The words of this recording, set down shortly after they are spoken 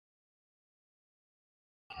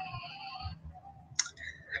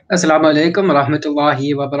Assalamu alaikum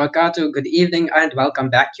rahmatullahi wa barakatuh. Good evening and welcome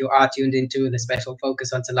back. You are tuned into the special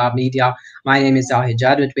focus on Soyab Media. My name is Zahid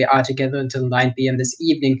Jadwat. We are together until 9 p.m. this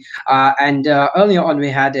evening. And earlier on, we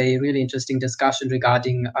had a really interesting discussion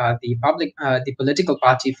regarding the Political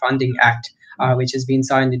Party Funding Act, which has been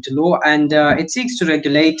signed into law, and it seeks to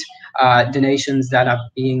regulate donations that are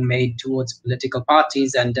being made towards political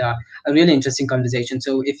parties, and a really interesting conversation.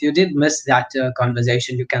 So if you did miss that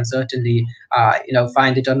conversation, you can certainly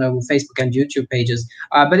find it on our Facebook and YouTube pages.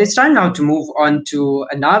 But it's time now to move on to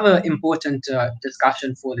another important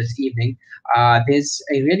discussion for this evening. There's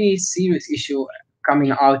a really serious issue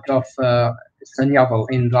coming out of Zinniaville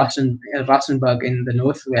in Rustenburg in the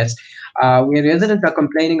northwest, where residents are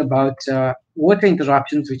complaining about water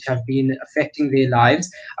interruptions which have been affecting their lives.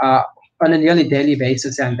 On a nearly daily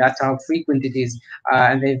basis, and that's how frequent it is.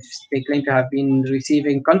 And they claim to have been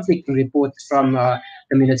receiving conflicting reports from the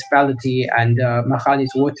municipality and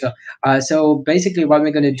Makhali's water. So basically, what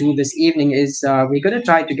we're going to do this evening is we're going to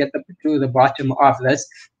try to get to the bottom of this.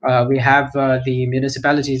 We have the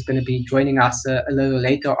municipality is going to be joining us a little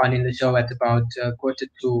later on in the show at about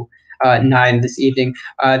 8:45 this evening.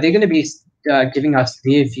 They're going to be giving us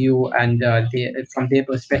their view and from their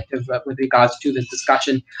perspective with regards to this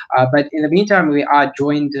discussion. But in the meantime, we are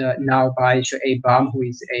joined now by Soyab Bham, who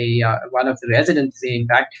is one of the residents there, in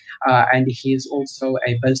fact, and he is also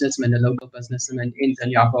a businessman, a local businessman in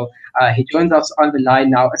Zinniaville. He joins us on the line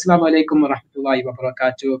now. Assalamu alaikum wa rahmatullahi wa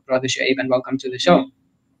barakatuh, Brother Soyab, and welcome to the show.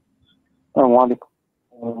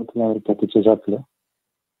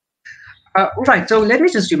 All right, so let me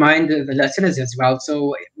just remind the listeners as well.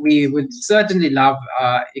 So we would certainly love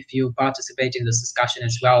if you participate in this discussion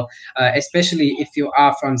as well, especially if you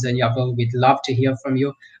are from Zinniaville. We'd love to hear from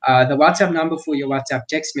you. The WhatsApp number for your WhatsApp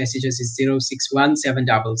text messages is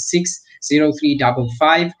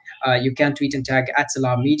 061-766-0355. You can tweet and tag at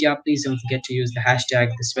Soyab Media. Please don't forget to use the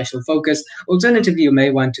hashtag The Special Focus. Alternatively, you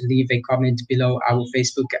may want to leave a comment below our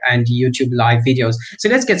Facebook and YouTube live videos. So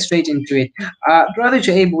let's get straight into it. Brother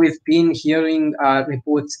Soyab, we've been hearing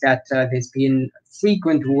reports that there's been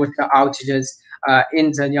frequent water outages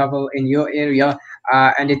in Zinniaville, in your area,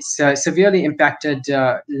 and it's severely impacted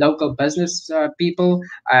local business people,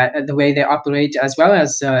 the way they operate, as well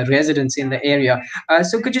as residents in the area.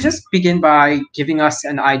 So could you just begin by giving us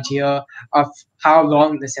an idea of how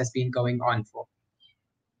long this has been going on for?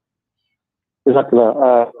 Exactly.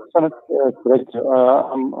 Correct.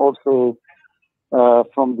 I'm also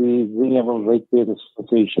from the Zinniaville Ratepayers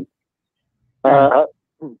Association.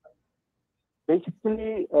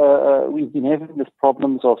 Basically, we've been having these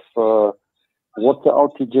problems of water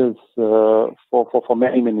outages for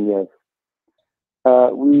many years.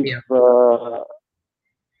 We've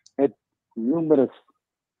had numerous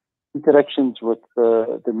interactions with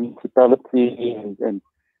the municipality and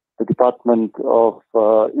the Department of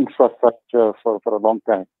Infrastructure for a long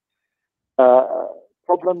time.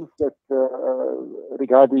 Problems that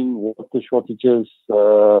regarding water shortages,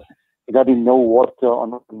 regarding no water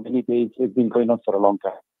on many days has been going on for a long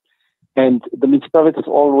time. And the municipality is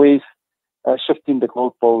always shifting the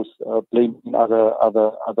goalposts, blaming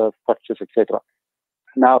other structures, etc.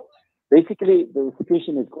 Now, basically, the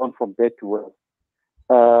situation has gone from bad to worse.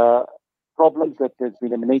 Problems that has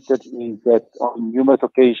been emanated is that on numerous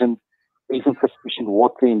occasions, there is insufficient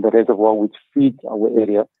water in the reservoir which feeds our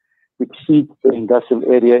area, which feeds the industrial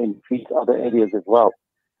area and feeds other areas as well.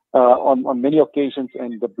 On many occasions,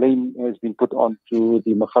 and the blame has been put on to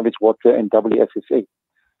the Makhali's water and WSSA.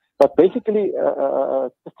 But basically,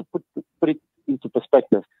 just to put it into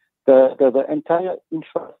perspective, the entire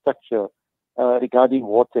infrastructure regarding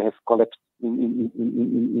water has collapsed in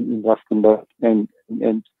Rustenburg and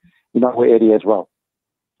in our area as well.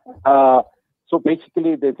 So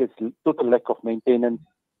basically, there's this total lack of maintenance.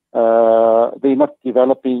 They're not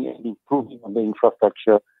developing and improving on the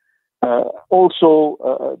infrastructure. Also,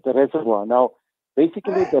 the reservoir. Now,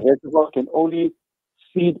 basically, the reservoir can only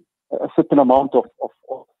feed a certain amount of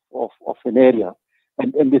an area,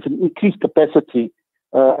 and there's an increased capacity,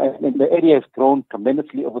 and the area has grown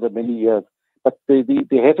tremendously over the many years. But they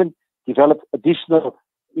haven't developed additional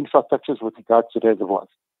infrastructures with regards to reservoirs.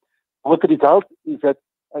 What the result is that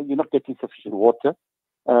you're not getting sufficient water.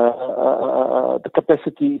 The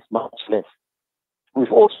capacity is much less.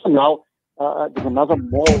 We've also now there's another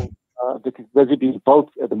mall that is busy being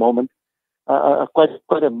built at the moment, quite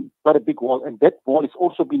a big wall, and that wall is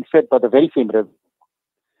also being fed by the very same reservoir.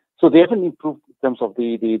 So they haven't improved in terms of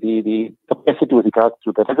the capacity with regards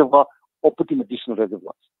to the reservoir or putting additional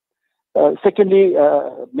reservoirs. Secondly,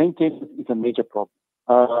 maintenance is a major problem.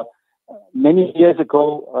 Many years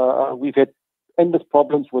ago, we've had endless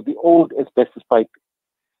problems with the old asbestos pipe.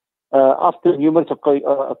 After numerous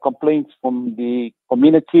complaints from the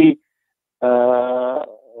community, the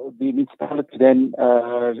municipality then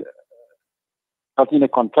got in a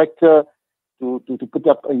contractor to put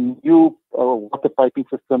up a new water piping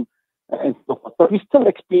system and so forth. But we still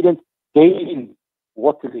experience daily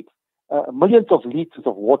water leaks. Millions of liters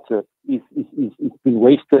of water is being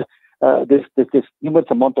wasted. There's numerous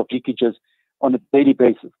amount of leakages on a daily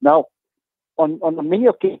basis. Now, on many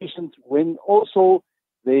occasions, when also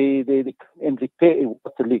they repair a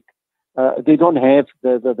water leak, they don't have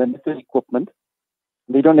the necessary equipment.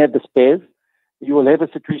 They don't have the spares. You will have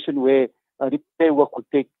a situation where repair work would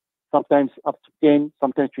take sometimes up to 10,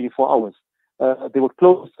 sometimes 24 hours. They would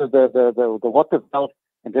close the water valve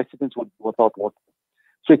and residents would without water.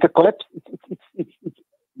 So it's a collapse. It's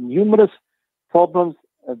numerous problems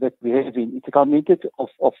that we have in. It's a combination of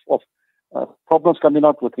problems coming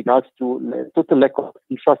out with regards to total lack of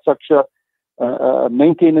infrastructure.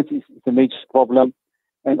 Maintenance is a major problem.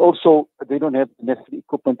 And also, they don't have the necessary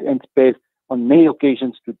equipment and space on many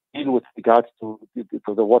occasions to deal with regards to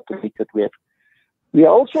the water leak that we have. We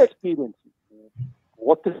are also experiencing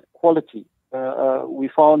water quality. We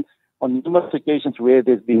found on numerous occasions where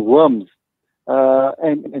there's been worms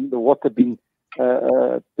and the water being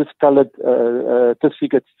discolored,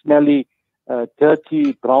 disfigured, smelly,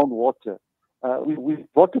 dirty, brown water. We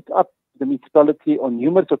brought it up to the municipality on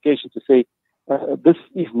numerous occasions to say this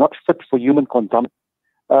is not fit for human consumption.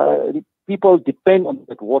 People depend on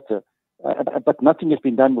that water, but nothing has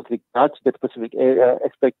been done with regards to that specific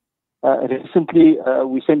aspect. Recently,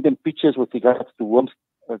 we sent them pictures with regards to worms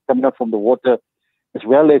coming out from the water, as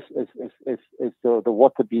well as the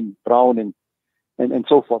water being brown and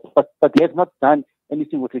so forth. But they have not done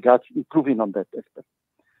anything with regards to improving on that aspect.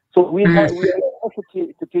 So we are also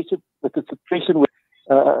in a situation where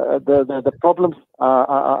the problems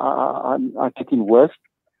are getting worse.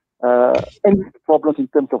 And problems in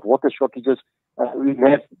terms of water shortages. We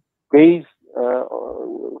have days,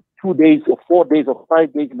 2 days or 4 days or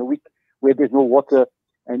 5 days in a week where there's no water,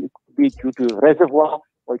 and it could be due to reservoir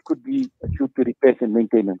or it could be due to repairs and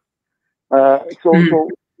maintenance. So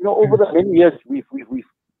over the many years, we've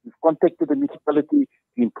contacted the municipality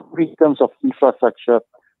to improve in terms of infrastructure,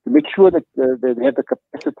 to make sure that they have the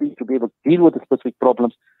capacity to be able to deal with the specific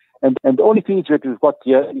problems. And the only thing that we've got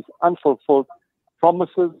here is unfulfilled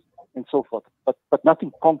promises and so forth, but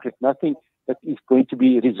nothing concrete, nothing that is going to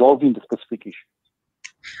be resolving the specific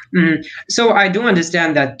issue. So I do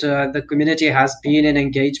understand that the community has been in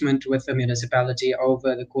engagement with the municipality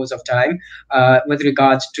over the course of time with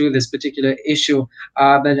regards to this particular issue.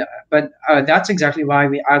 But that's exactly why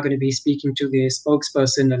we are going to be speaking to the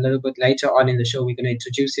spokesperson a little bit later on in the show. We're going to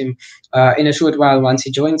introduce him in a short while once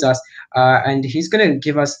he joins us, and he's going to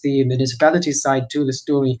give us the municipality side to the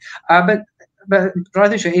story. But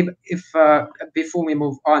Brother Shoaib, if before we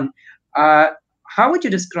move on, how would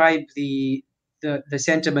you describe the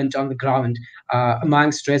sentiment on the ground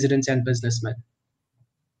amongst residents and businessmen?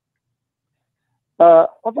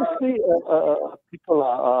 Obviously, people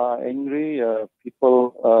are angry.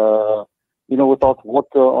 People, without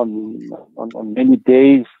water on many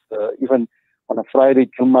days, even on a Friday,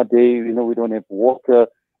 Jummah day, we don't have water.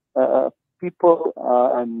 People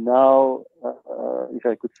are now, if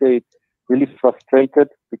I could say, really frustrated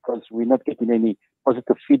because we're not getting any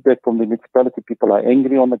positive feedback from the municipality. People are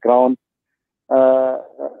angry on the ground.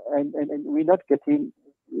 And we're not getting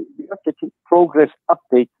progress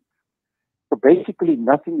updates. So basically,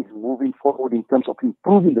 nothing is moving forward in terms of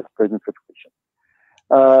improving the present situation.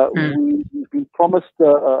 We've been promised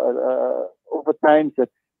over time that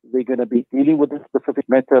they're going to be dealing with this specific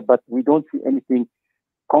matter, but we don't see anything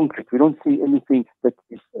concrete. We don't see anything that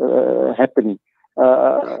is happening.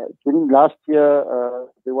 During last year,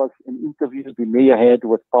 there was an interview the mayor had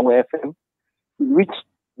with Power FM, in which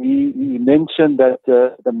he mentioned that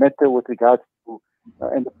the matter with regards to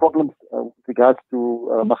and the problems with regards to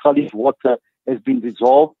Makhali's water has been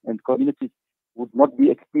resolved, and communities would not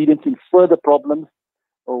be experiencing further problems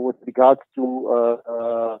with regards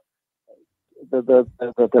to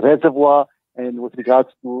the reservoir and with regards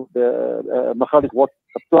to the Makhali's water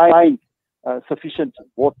supplying sufficient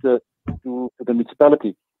water to the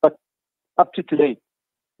municipality. But up to today,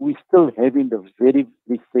 we're still having the very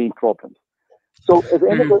same problems. So at the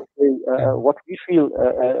end of the day, what we feel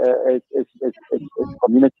as a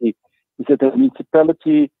community is that the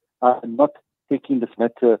municipality are not taking this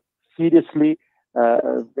matter seriously.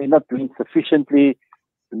 They're not doing sufficiently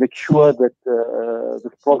to make sure that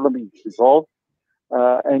this problem is resolved,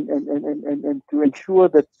 and to ensure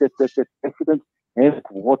that residents have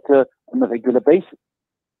water on a regular basis.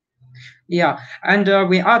 Yeah, and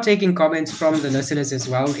we are taking comments from the listeners as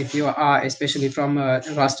well. If you are, especially from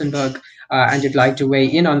Rustenburg, and you'd like to weigh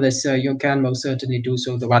in on this, you can most certainly do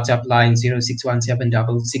so. The WhatsApp line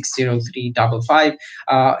 0617660355.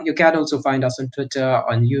 You can also find us on Twitter,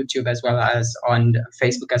 on YouTube, as well as on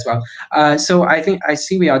Facebook as well. So I think I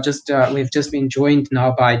see we've just been joined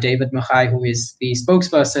now by David Magae, who is the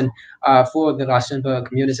spokesperson for the Rustenburg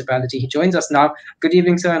Municipality. He joins us now. Good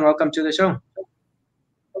evening, sir, and welcome to the show.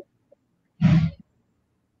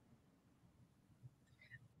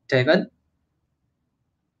 David?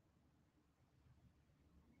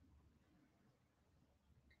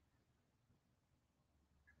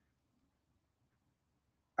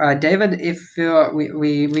 David, if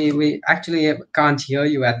we actually can't hear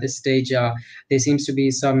you at this stage, there seems to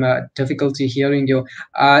be some difficulty hearing you.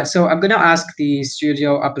 So I'm going to ask the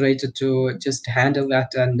studio operator to just handle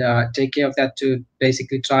that and take care of that, to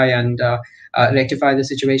basically try and rectify the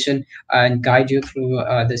situation and guide you through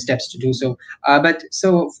the steps to do so. But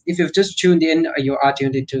so if you've just tuned in, you are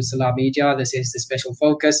tuned into Salam Media. This is the special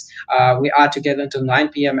focus. We are together until 9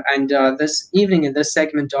 p.m. And this evening, in this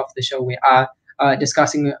segment of the show, we are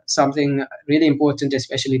discussing something really important,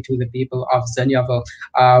 especially to the people of Zinniaville,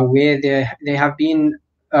 where they have been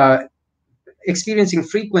experiencing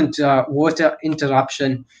frequent water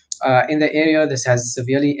interruption in the area. This has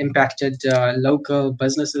severely impacted local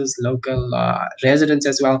businesses, local residents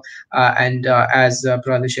as well. And as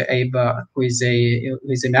Brother Shoaib, who is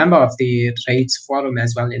a member of the Trades Forum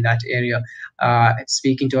as well in that area,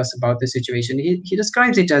 speaking to us about the situation, he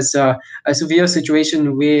describes it as a severe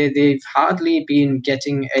situation where they've hardly been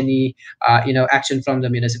getting any action from the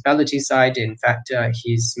municipality side. In fact,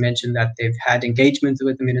 he's mentioned that they've had engagements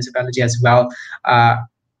with the municipality as well,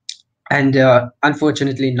 and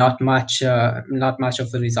unfortunately, not much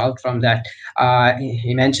of a result from that.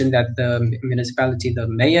 He mentioned that the municipality, the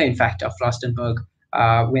mayor, in fact, of Rustenburg,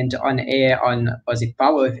 went on air on, was it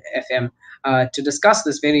Power FM, to discuss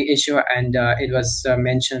this very issue, and it was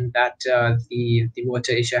mentioned that the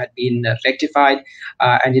water issue had been rectified,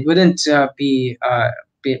 and it wouldn't be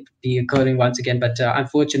occurring once again. But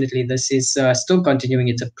unfortunately, this is still continuing.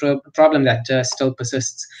 It's a problem that still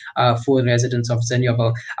persists for residents of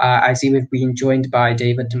Zinniaville. I see we've been joined by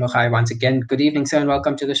David Magae once again. Good evening, sir, and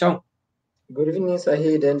welcome to the show. Good evening,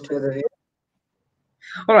 Zahid, and to the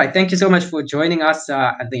All right, thank you so much for joining us.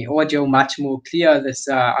 The audio much more clear this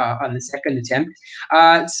on the second attempt.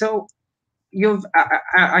 So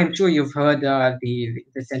I'm sure you've heard the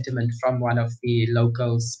sentiment from one of the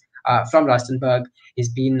locals from Rustenburg. He's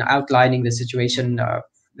been outlining the situation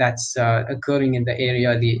that's occurring in the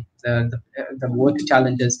area, the water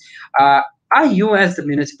challenges. Are you, as the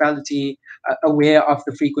municipality, aware of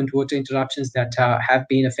the frequent water interruptions that have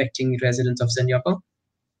been affecting residents of Zinniaville?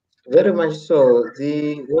 Very much so.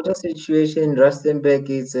 The water situation in Rustenburg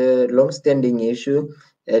is a long-standing issue,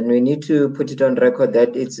 and we need to put it on record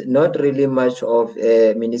that it's not really much of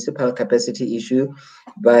a municipal capacity issue,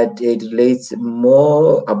 but it relates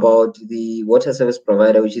more about the water service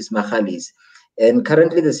provider, which is Magalies. And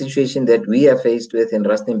currently, the situation that we are faced with in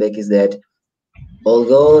Rustenburg is that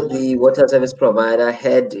although the water service provider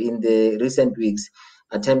had in the recent weeks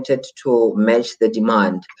attempted to match the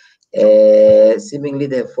demand, seemingly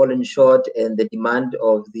they have fallen short, and the demand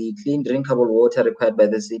of the clean drinkable water required by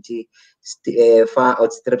the city far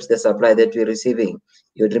outstrips the supply that we're receiving.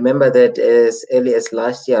 You'd remember that as early as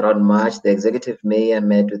last year, around March, the executive mayor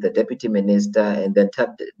met with the deputy minister and the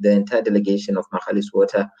entire delegation of Magalies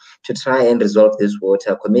Water to try and resolve this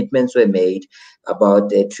water. Commitments were made.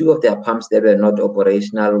 About 2 of their pumps that were not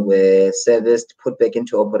operational were serviced, put back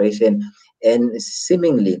into operation, and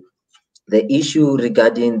seemingly the issue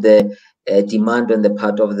regarding the demand on the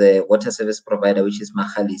part of the water service provider, which is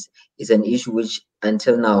Magalies, is an issue which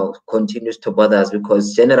until now continues to bother us,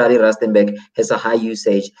 because generally Rustenburg has a high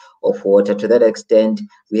usage of water. To that extent,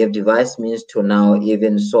 we have devised means to now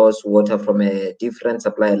even source water from a different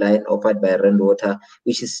supply line offered by Rainwater,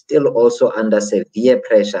 which is still under under severe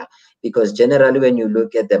pressure. Because generally, when you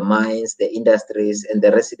look at the mines, the industries, and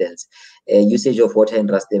the residents, usage of water in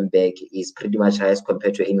Rustenburg is pretty much highest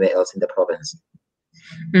compared to anywhere else in the province.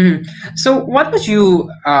 Mm-hmm. So, what would you,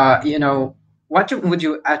 what would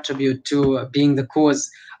you attribute to being the cause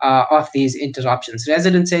of these interruptions?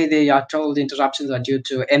 Residents say they are told interruptions are due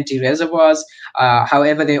to empty reservoirs.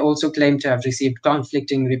 However, they also claim to have received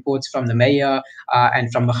conflicting reports from the mayor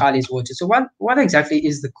and from Magalies Water. So, what exactly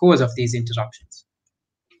is the cause of these interruptions?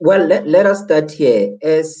 Well, let us start here.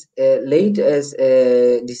 As late as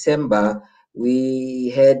December, we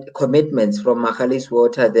had commitments from Magalies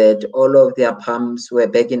Water that all of their pumps were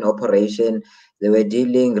back in operation. They were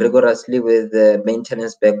dealing rigorously with the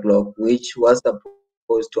maintenance backlog, which was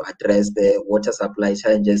supposed to address the water supply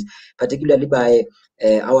challenges, particularly by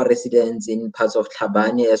our residents in parts of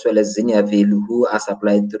Tlhabane as well as Zinniaville, who are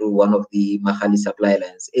supplied through one of the Magale supply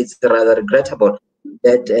lines. It's rather regrettable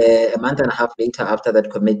that a month and a half later, after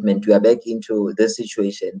that commitment, we are back into this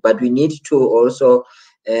situation. But we need to also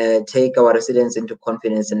take our residents into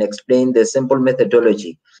confidence and explain the simple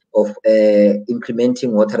methodology of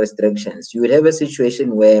implementing water restrictions. You would have a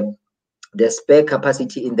situation where the spare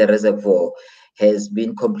capacity in the reservoir has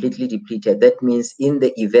been completely depleted. That means in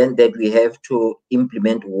the event that we have to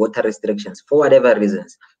implement water restrictions for whatever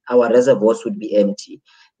reasons, our reservoirs would be empty.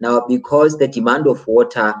 Now, because the demand of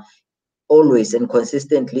water always and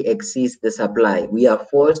consistently exceeds the supply, we are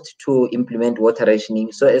forced to implement water rationing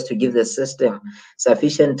so as to give the system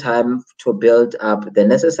sufficient time to build up the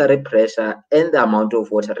necessary pressure and the amount of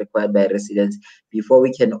water required by residents before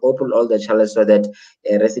we can open all the channels so that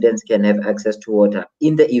residents can have access to water.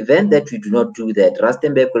 In the event that we do not do that,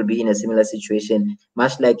 Rustenburg will be in a similar situation,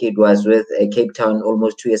 much like it was with Cape Town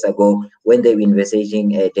almost 2 years ago when they were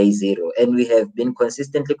envisaging day zero. And we have been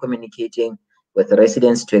consistently communicating with the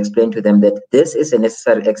residents to explain to them that this is a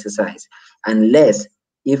necessary exercise, unless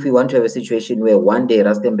if we want to have a situation where one day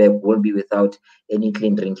Rustenburg will be without any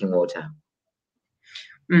clean drinking water.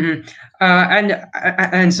 Mm-hmm.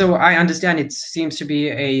 And so I understand it seems to be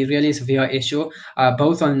a really severe issue,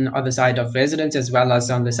 both on the side of residents as well as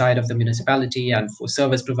on the side of the municipality and for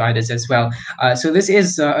service providers as well. So this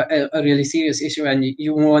is a really serious issue, and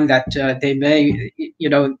you warn that they may,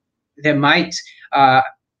 they might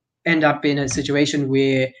end up in a situation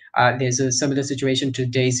where there's a similar situation to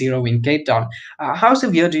day zero in Cape Town. How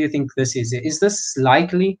severe do you think this is? Is this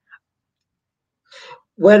likely?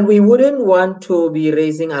 Well, we wouldn't want to be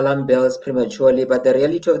raising alarm bells prematurely, but the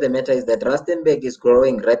reality of the matter is that Rustenburg is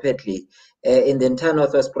growing rapidly. In the entire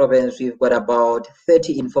Northwest Province, we've got about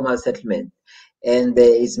 30 informal settlements. And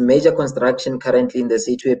there is major construction currently in the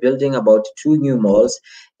city. We're building about 2 new malls,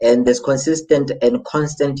 and there's consistent and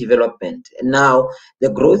constant development. Now, the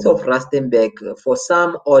growth of Rustenburg, for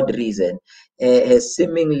some odd reason, has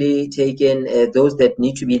seemingly taken those that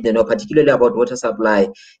need to be in the know, particularly about water supply,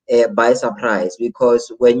 by surprise.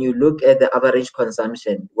 Because when you look at the average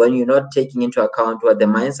consumption, when you're not taking into account what the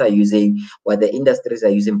mines are using, what the industries are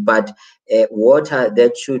using, but water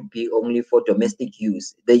that should be only for domestic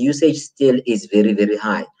use, the usage still is very, very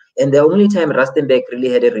high. And the only time Rustenburg really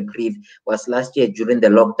had a reprieve was last year during the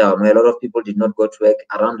lockdown, where a lot of people did not go to work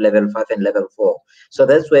around level 5 and level 4. So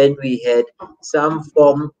that's when we had some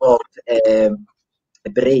form of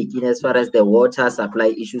break in as far as the water supply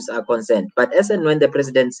issues are concerned. But as and when the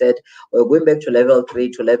president said we're going back to level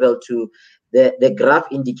 3 to level 2, the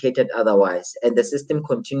graph indicated otherwise, and the system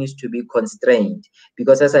continues to be constrained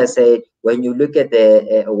because, as I said, when you look at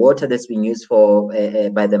the water that's being used for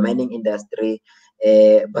by the mining industry,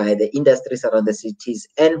 by the industries around the cities,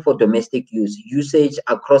 and for domestic use, usage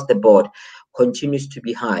across the board continues to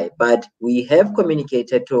be high. But we have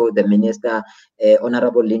communicated to the Minister,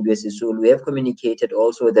 Honorable Lindwe Sisulu. We have communicated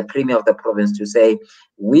also with the Premier of the province to say,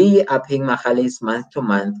 we are paying Magales month to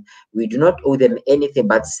month. We do not owe them anything,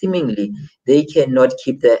 but seemingly they cannot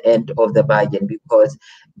keep the end of the bargain, because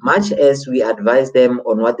much as we advise them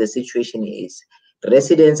on what the situation is,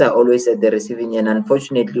 residents are always at the receiving end,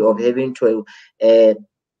 unfortunately, of having to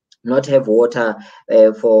not have water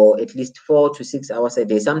for at least 4 to 6 hours a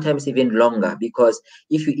day, sometimes even longer, because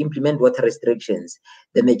if you implement water restrictions,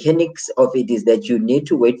 the mechanics of it is that you need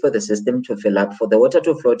to wait for the system to fill up, for the water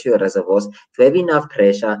to flow to your reservoirs, to have enough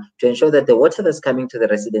pressure to ensure that the water that's coming to the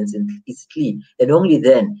residents is clean. And only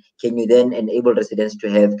then can you then enable residents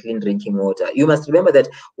to have clean drinking water. You must remember that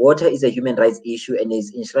water is a human rights issue and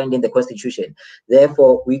is enshrined in the Constitution.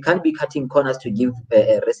 Therefore, we can't be cutting corners to give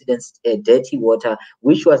residents dirty water,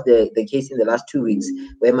 which was the case in the last 2 weeks,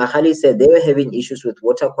 where Magale said they were having issues with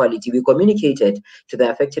water quality. We communicated to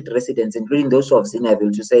the affected residents, including those of Zinniaville,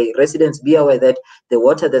 to say, residents, be aware that the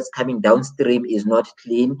water that's coming downstream is not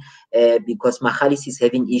clean because Magale is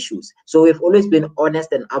having issues. So we've always been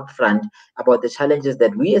honest and upfront about the challenges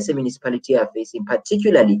that we as a municipality are facing,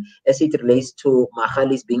 particularly as it relates to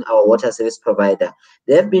Magale being our water service provider.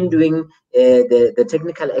 They've been doing the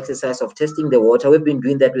technical exercise of testing the water. We've been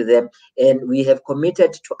doing that with them, and we have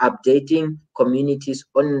committed to updating communities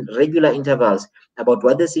on regular intervals about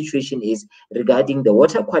what the situation is regarding the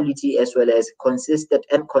water quality, as well as consistent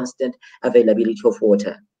and constant availability of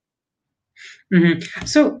water. Mm-hmm.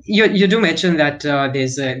 So you do mention that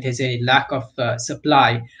there's a lack of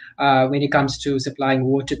supply when it comes to supplying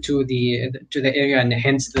water to the area, and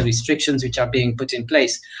hence the restrictions which are being put in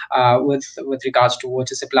place with regards to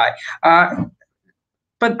water supply.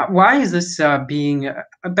 But why is this being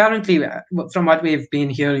apparently, from what we've been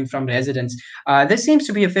hearing from residents, this seems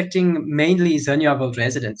to be affecting mainly Zinniaville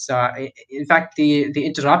residents. In fact, the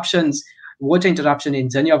interruptions, water interruption in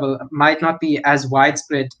Zinniaville might not be as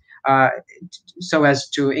widespread uh, so as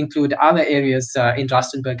to include other areas in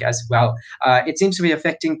Rustenburg as well. It seems to be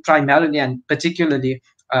affecting primarily and particularly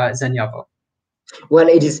Zinniaville. Well,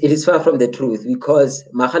 it is far from the truth, because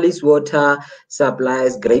Magali's water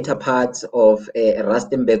supplies greater parts of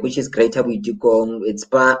Rustenburg, which is Greater Buitikong. It's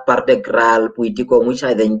Pardegral, Buitikong, which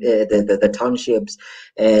are the townships,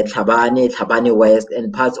 Tlhabane West,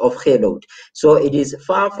 and parts of Gelot. So it is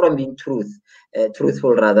far from being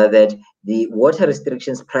truthful rather, that the water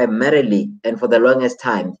restrictions primarily and for the longest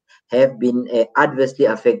time have been adversely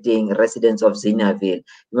affecting residents of Zinniaville.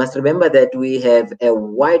 You must remember that we have a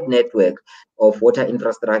wide network of water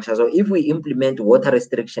infrastructure. So if we implement water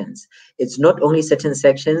restrictions, it's not only certain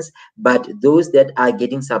sections, but those that are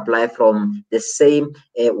getting supply from the same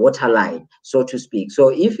water line, so to speak. So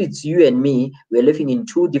if it's you and me, we're living in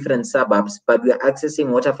two different suburbs, but we're accessing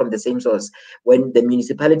water from the same source. When the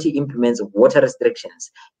municipality implements water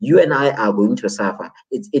restrictions, you and I are going to suffer.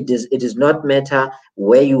 It does not matter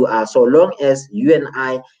where you are, so long as you and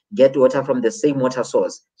I get water from the same water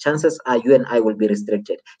source, chances are you and I will be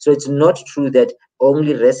restricted. So it's not true that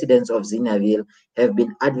only residents of Zinniaville have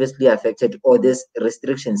been adversely affected, or these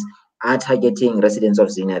restrictions are targeting residents of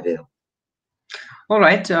Zinniaville. All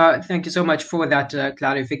right. Thank you so much for that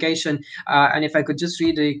clarification. And if I could just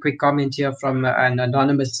read a quick comment here from an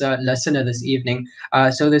anonymous listener this evening.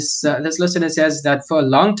 So this listener says that for a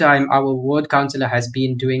long time, our ward councillor has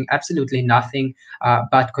been doing absolutely nothing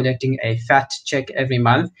but collecting a fat check every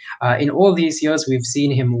month. In all these years, we've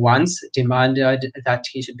seen him once demanded that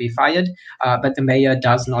he should be fired, but the mayor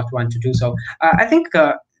does not want to do so. I think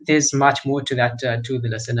there's much more to that, to the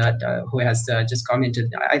listener who has just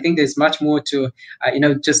commented. I think there's much more to,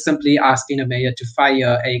 just simply asking a mayor to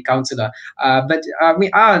fire a councillor. But we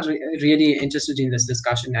are really interested in this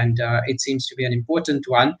discussion, and it seems to be an important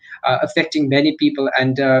one affecting many people.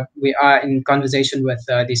 And we are in conversation with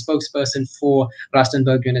the spokesperson for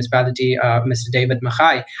Rustenburg Municipality, Mr. David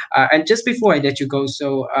Magae. And just before I let you go,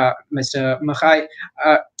 so Mr. Magae,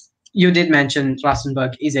 you did mention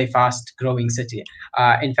Rustenburg is a fast-growing city.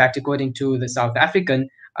 In fact, according to the South African,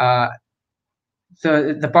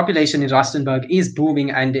 the population in Rustenburg is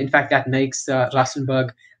booming, and in fact, that makes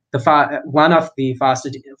Rustenburg one of the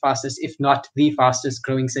fastest, if not the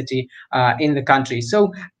fastest-growing city in the country.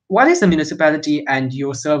 So, what is the municipality and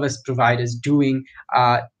your service providers doing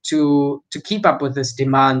to keep up with this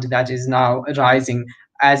demand that is now rising,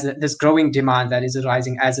 as this growing demand that is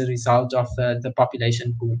arising as a result of the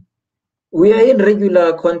population boom? We are in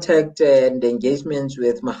regular contact and engagements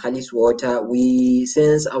with Magali's Water.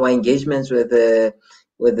 Since our engagements with the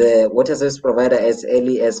water service provider as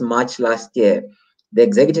early as March last year, the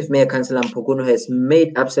Executive Mayor, Councillor Mpukuno, has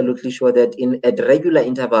made absolutely sure that at regular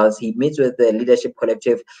intervals, he meets with the leadership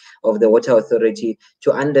collective of the Water Authority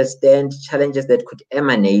to understand challenges that could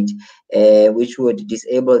emanate, which would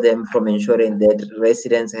disable them from ensuring that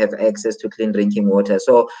residents have access to clean drinking water.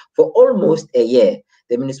 So for almost a year,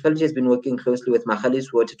 the municipality has been working closely with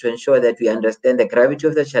Magali's Water to ensure that we understand the gravity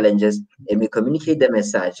of the challenges and we communicate them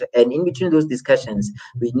as such. And in between those discussions,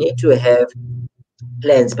 we need to have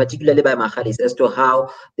plans, particularly by Magalis, as to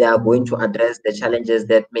how they are going to address the challenges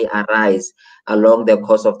that may arise along the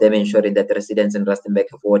course of them ensuring that the residents in Rustenburg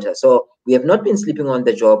have water. So we have not been sleeping on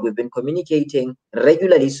the job. We've been communicating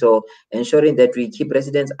regularly, so ensuring that we keep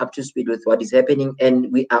residents up to speed with what is happening,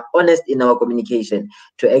 and we are honest in our communication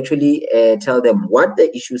to actually tell them what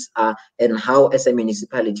the issues are and how, as a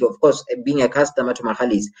municipality, of course, being a customer to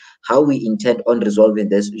Magalis, how we intend on resolving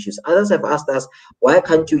these issues. Others have asked us, why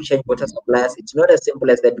can't you change water suppliers? It's not as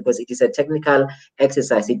simple as that, because it is a technical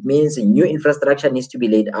exercise. It means new infrastructure needs to be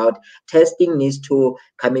laid out, testing needs to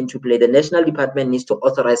come into play, the national department needs to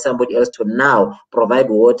authorize somebody else to now provide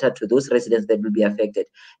water to those residents that will be affected.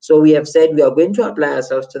 So we have said we are going to apply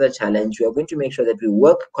ourselves to the challenge. We are going to make sure that we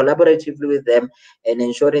work collaboratively with them and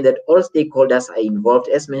ensuring that all stakeholders are involved.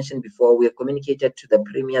 As mentioned before, we have communicated to the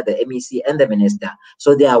Premier, the MEC, and the Minister,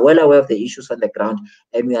 so they are well aware of the issues on the ground,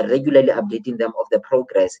 and we are regularly updating them of the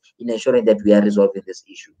progress in ensuring that we are resolving this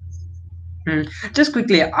issue. Just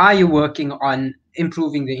quickly, are you working on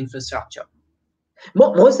improving the infrastructure?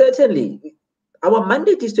 Most certainly. Our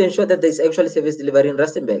mandate is to ensure that there's actually service delivery in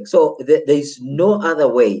Rustenburg. So there is no other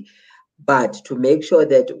way. but to make sure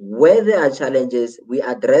that where there are challenges, we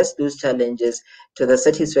address those challenges to the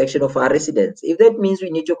satisfaction of our residents. If that means we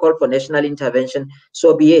need to call for national intervention,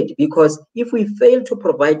 so be it. Because if we fail to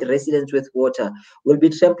provide residents with water, we'll be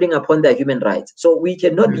trampling upon their human rights. So we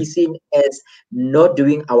cannot be seen as not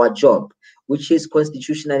doing our job, which is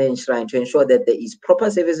constitutionally enshrined, to ensure that there is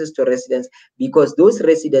proper services to residents, because those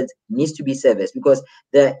residents needs to be serviced, because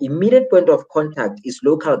the immediate point of contact is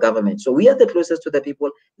local government. So we are the closest to the people.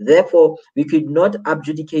 Therefore, we could not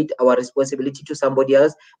abjudicate our responsibility to somebody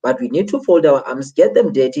else, but we need to fold our arms, get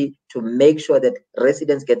them dirty, to make sure that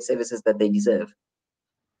residents get services that they deserve.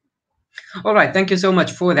 All right, thank you so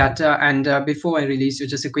much for that. Before I release you,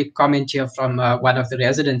 just a quick comment here from one of the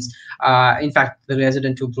residents. In fact, the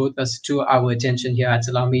resident who brought us to our attention here at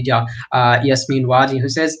Salam Media, Yasmin Wadi, who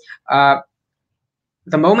says,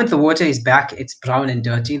 the moment the water is back, it's brown and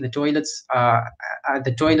dirty. The toilets are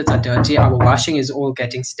dirty. Our washing is all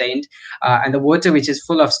getting stained, and the water, which is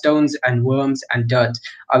full of stones and worms and dirt.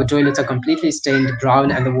 Our toilets are completely stained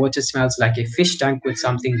brown, and the water smells like a fish tank with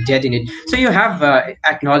something dead in it. So you have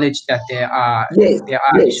acknowledged that there are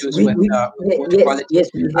issues with water quality. Yes,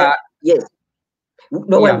 we have. Yes.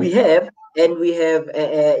 No, yeah. we have. And we have,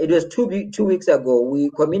 it was 2 weeks ago, we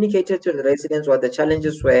communicated to the residents what the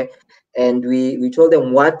challenges were, and we told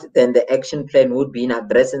them what then the action plan would be in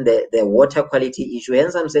addressing the water quality issue.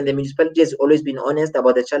 Hence, I'm saying the municipality has always been honest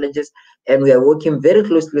about the challenges, and we are working very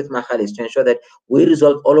closely with Mahalis to ensure that we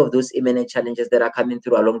resolve all of those imminent challenges that are coming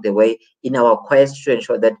through along the way in our quest to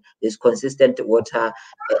ensure that there's consistent water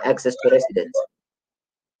access to residents.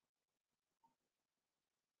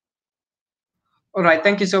 All right,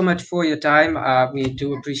 thank you so much for your time. We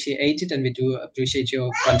do appreciate it, and we do appreciate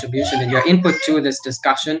your contribution and your input to this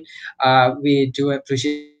discussion. We do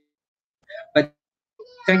appreciate, but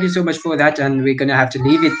thank you so much for that, and we're going to have to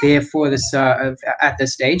leave it there for this at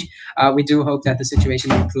this stage. We do hope that the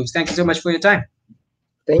situation improves. Thank you so much for your time.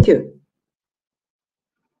 Thank you.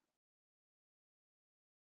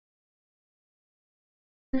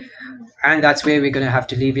 And that's where we're going to have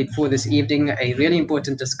to leave it for this evening. A really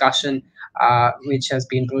important discussion which has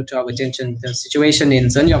been brought to our attention, the situation in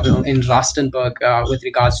Zinniaville in Rustenburg with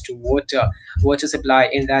regards to water supply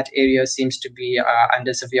in that area seems to be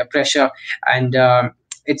under severe pressure, and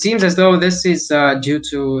it seems as though this is due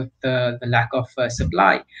to the lack of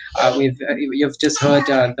supply. You've just heard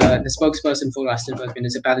the spokesperson for Rustenburg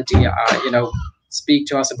Municipality, speak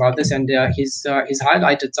to us about this, and he's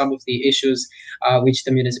highlighted some of the issues which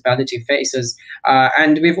the municipality faces.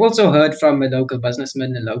 And we've also heard from a local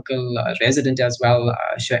businessman, a local resident as well,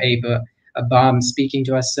 Soyab Bham, speaking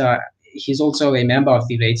to us. He's also a member of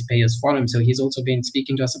the Ratepayers Forum, so he's also been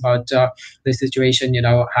speaking to us about the situation,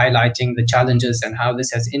 highlighting the challenges and how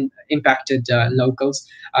this has impacted locals.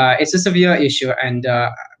 It's a severe issue, and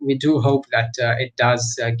we do hope that it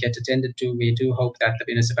does get attended to. We do hope that the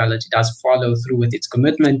municipality does follow through with its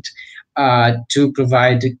commitment to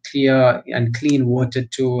provide clear and clean water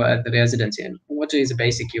to the residents. And water is a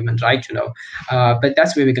basic human right, but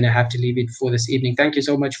that's where we're going to have to leave it for this evening. Thank you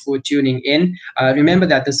so much for tuning in. Remember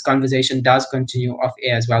that this conversation does continue off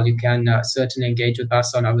air as well. You can certainly engage with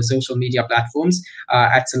us on our social media platforms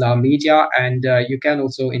at Salam Media, and you can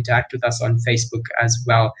also interact with us on Facebook as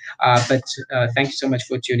well. But thank you so much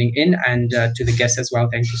for tuning in, and to the guests as well,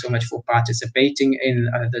 thank you so much for participating in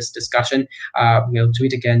this discussion. We'll do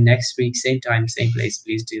it again next week, same time, same place.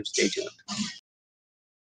 Please do stay tuned.